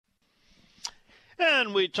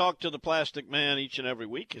And we talk to the plastic man each and every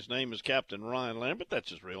week. His name is Captain Ryan Lambert.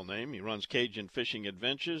 That's his real name. He runs Cajun Fishing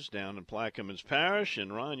Adventures down in Plaquemines Parish.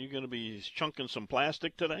 And, Ryan, you going to be chunking some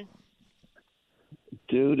plastic today?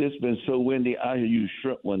 Dude, it's been so windy. I used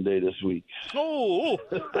shrimp one day this week. Oh,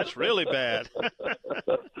 that's really bad.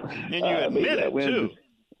 And you admit it, too.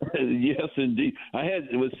 Yes, indeed.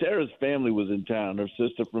 Sarah's family was in town. Her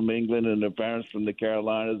sister from England and her parents from the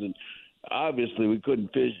Carolinas. And obviously we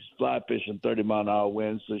couldn't fly fishing 30-mile-an-hour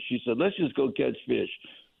winds. So she said, let's just go catch fish.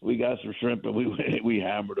 We got some shrimp and we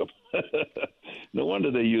hammered them. No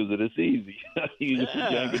wonder they use it. It's easy. You just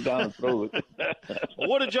yank it down and throw it. Well,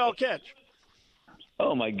 what did y'all catch?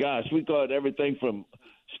 Oh, my gosh. We caught everything from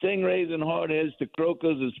stingrays and hardheads to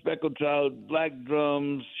croakers and speckled trout, black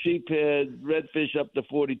drums, sheephead, redfish up to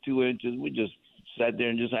 42 inches. We just sat there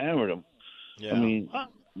and just hammered them. Yeah.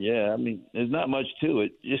 I mean, there's not much to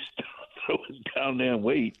it. Just throw it down there and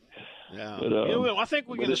wait. Yeah. But, I think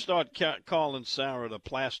we're going to start calling Sarah the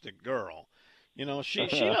plastic girl. You know, she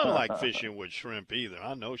doesn't like fishing with shrimp either.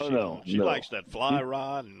 I know she don't. She likes that fly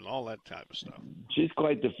rod and all that type of stuff. She's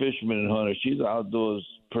quite the fisherman and hunter. She's an outdoors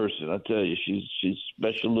person. I tell you, she's a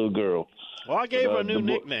special little girl. Well, I gave her a new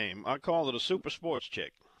nickname. I call her the Super Sports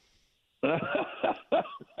Chick. Well,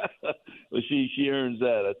 she earns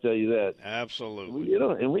that. I tell you that. Absolutely. You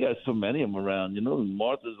know, and we got so many of them around. You know,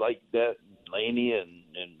 Martha's like that, Laney and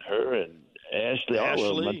her and Ashley.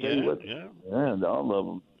 All of them. I tell you what. Yeah, all of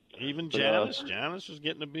them. Even Janice. Janice is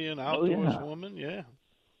getting to be an outdoors woman. Yeah.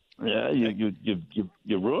 Yeah, you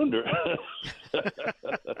ruined her.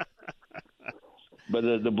 But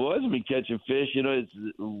the boys have been catching fish. You know, it's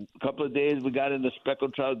a couple of days we got into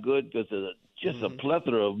speckled trout good because there's just a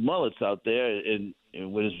plethora of mullets out there. And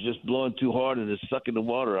when it's just blowing too hard and it's sucking the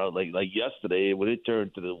water out, like yesterday when it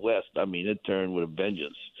turned to the west, I mean, it turned with a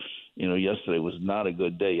vengeance. You know, yesterday was not a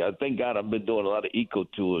good day. Thank God I've been doing a lot of eco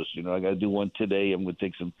tours. You know, I got to do one today. I'm going to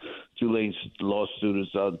take some Tulane law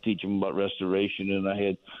students out and teach them about restoration. And I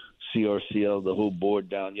had CRCL, the whole board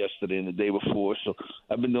down yesterday and the day before. So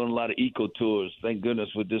I've been doing a lot of eco tours. Thank goodness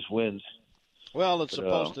with this winds. Well, it's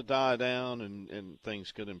supposed to die down and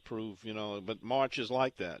things could improve, you know. But March is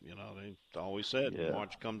like that, you know. They always said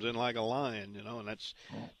March comes in like a lion, you know, and that's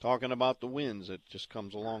talking about the winds. It just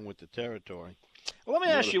comes along with the territory. Well, let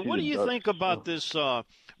me ask you, what do you think about this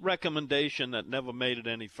recommendation that never made it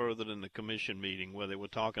any further than the commission meeting where they were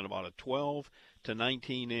talking about a 12 to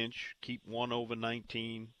 19-inch, keep 1 over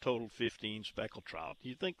 19, total 15 speckled trout? Do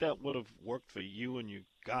you think that would have worked for you and your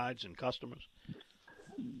guides and customers?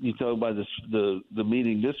 You talking about the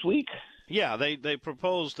meeting this week? Yeah, they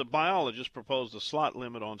proposed, the biologists proposed a slot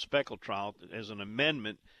limit on speckled trout as an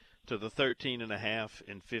amendment to the 13.5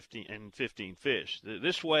 and 15 fish.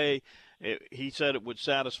 This way, he said it would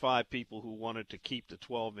satisfy people who wanted to keep the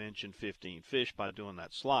 12-inch and 15 fish by doing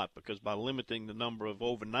that slot, because by limiting the number of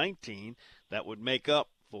over 19, that would make up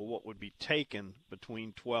for what would be taken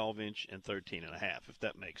between 12-inch and 13.5, if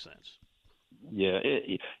that makes sense. Yeah,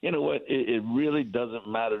 you know what? It really doesn't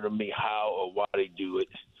matter to me how or why they do it.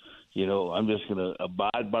 You know, I'm just going to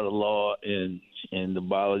abide by the law and the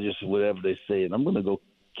biologists, whatever they say, and I'm going to go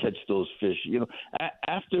catch those fish. You know,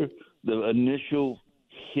 after the initial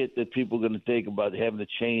hit that people are going to take about having to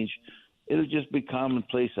change, it'll just be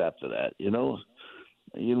commonplace after that. You know,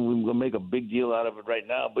 we're going to make a big deal out of it right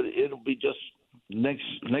now, but it'll be just next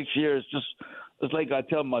year. It's like I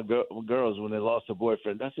tell my girls when they lost a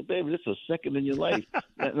boyfriend. I said, baby, this is a second in your life.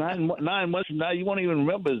 9 months from now, you won't even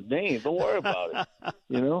remember his name. Don't worry about it.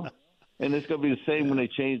 You know. And it's going to be the same when they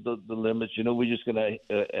change the limits. You know, we're just going to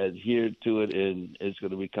adhere to it, and it's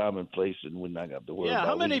going to be commonplace, and we're not going to have to worry about it. Yeah,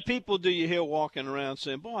 how many people do you hear walking around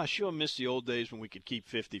saying, boy, I sure miss the old days when we could keep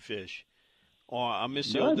 50 fish? Or I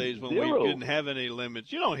miss the old days when we didn't have any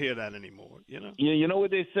limits. You don't hear that anymore, you know? Yeah, you know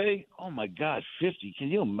what they say? Oh, my God, 50. Can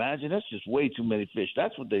you imagine? That's just way too many fish.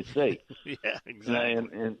 That's what they say. Yeah, exactly.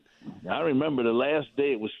 And I remember the last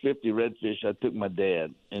day it was 50 redfish. I took my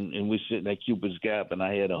dad, and we sitting at Cupid's Gap, and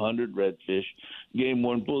I had 100 redfish. Game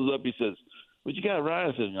one pulls up. He says, what you got,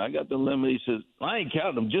 Ryan? I said, I got the limit. He says, I ain't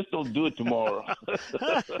counting them. Just don't do it tomorrow.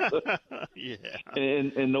 Yeah.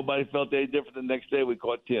 And nobody felt any different the next day. We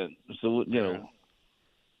caught 10. So, you know,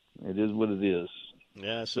 it is what it is.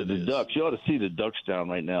 Yes, it is. The ducks, you ought to see the ducks down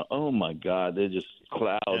right now. Oh, my God. They're just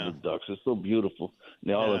clouds of ducks. It's so beautiful.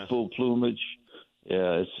 They're all in full plumage.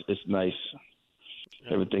 Yeah, it's nice.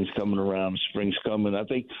 Everything's coming around. Spring's coming. I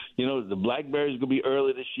think, you know, the blackberries going to be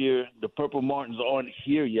early this year. The purple martins aren't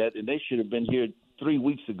here yet, and they should have been here 3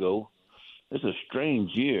 weeks ago. It's a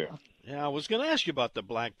strange year. Yeah, I was going to ask you about the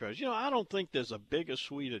blackberries. You know, I don't think there's a bigger,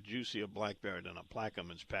 sweeter, juicier blackberry than a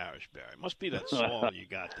Plaquemines Parish berry. It must be that swallow you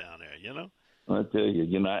got down there, you know? I tell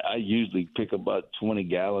you, I usually pick about 20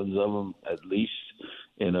 gallons of them at least,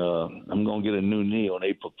 and I'm gonna get a new knee on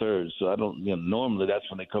April 3rd. So I don't, normally that's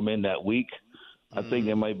when they come in that week. I think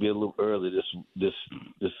they might be a little early this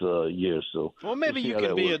year. So well, maybe you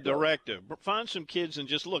can be a director. Find some kids and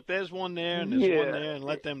just look. There's one there and there's one there, and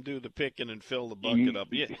let them do the picking and fill the bucket up.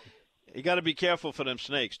 Yeah. You got to be careful for them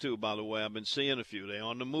snakes, too, by the way. I've been seeing a few. They're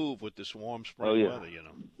on the move with this warm spring weather,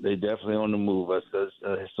 They definitely on the move. I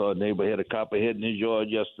saw a neighbor had a copperhead in his yard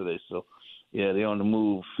yesterday. So, yeah, they're on the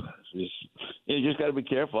move. You just got to be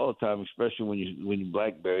careful all the time, especially when you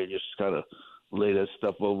blackberry. Just kind of lay that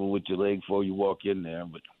stuff over with your leg before you walk in there.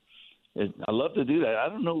 But I love to do that. I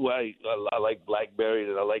don't know why I like blackberry,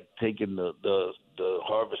 and I like taking the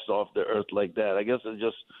harvest off the earth like that. I guess it's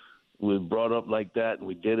just – we brought up like that, and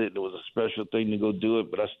we did it. It was a special thing to go do it,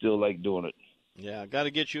 but I still like doing it. Yeah, I got to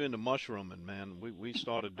get you into mushrooming, man. We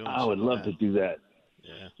started doing. I would love to do that.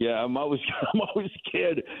 Yeah. I'm always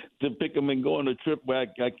scared to pick them and go on a trip where I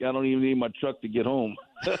don't even need my truck to get home.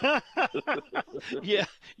 Yeah,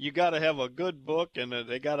 you got to have a good book, and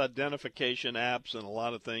they got identification apps and a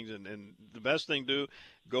lot of things. And the best thing to do,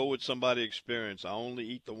 go with somebody experienced. I only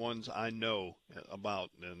eat the ones I know about,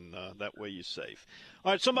 and that way you're safe.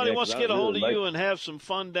 All right, somebody wants to get a hold of you and have some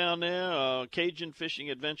fun down there.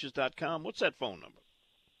 CajunFishingAdventures.com. What's that phone number?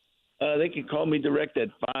 They can call me direct at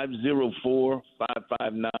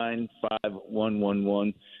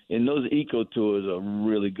 504-559-5111. And those eco tours are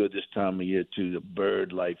really good this time of year, too. The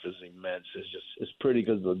bird life is immense. It's pretty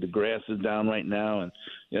because the grass is down right now. And,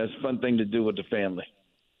 it's a fun thing to do with the family.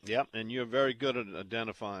 Yep, and you're very good at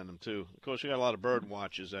identifying them, too. Of course, you got a lot of bird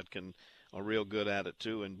watchers that are real good at it,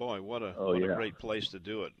 too. And, boy, what a great place to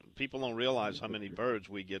do it. People don't realize how many birds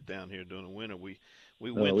we get down here during the winter. We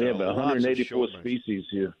have 184 species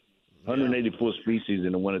here. 184 species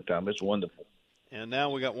in the wintertime. It's wonderful. And now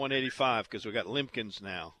we got 185 because we got limpkins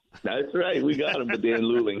now. That's right. We got them, but they're in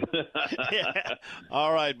Luling. Yeah.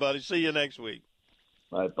 All right, buddy. See you next week.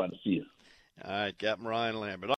 All right, fun to see you. All right, Captain Ryan Lambert.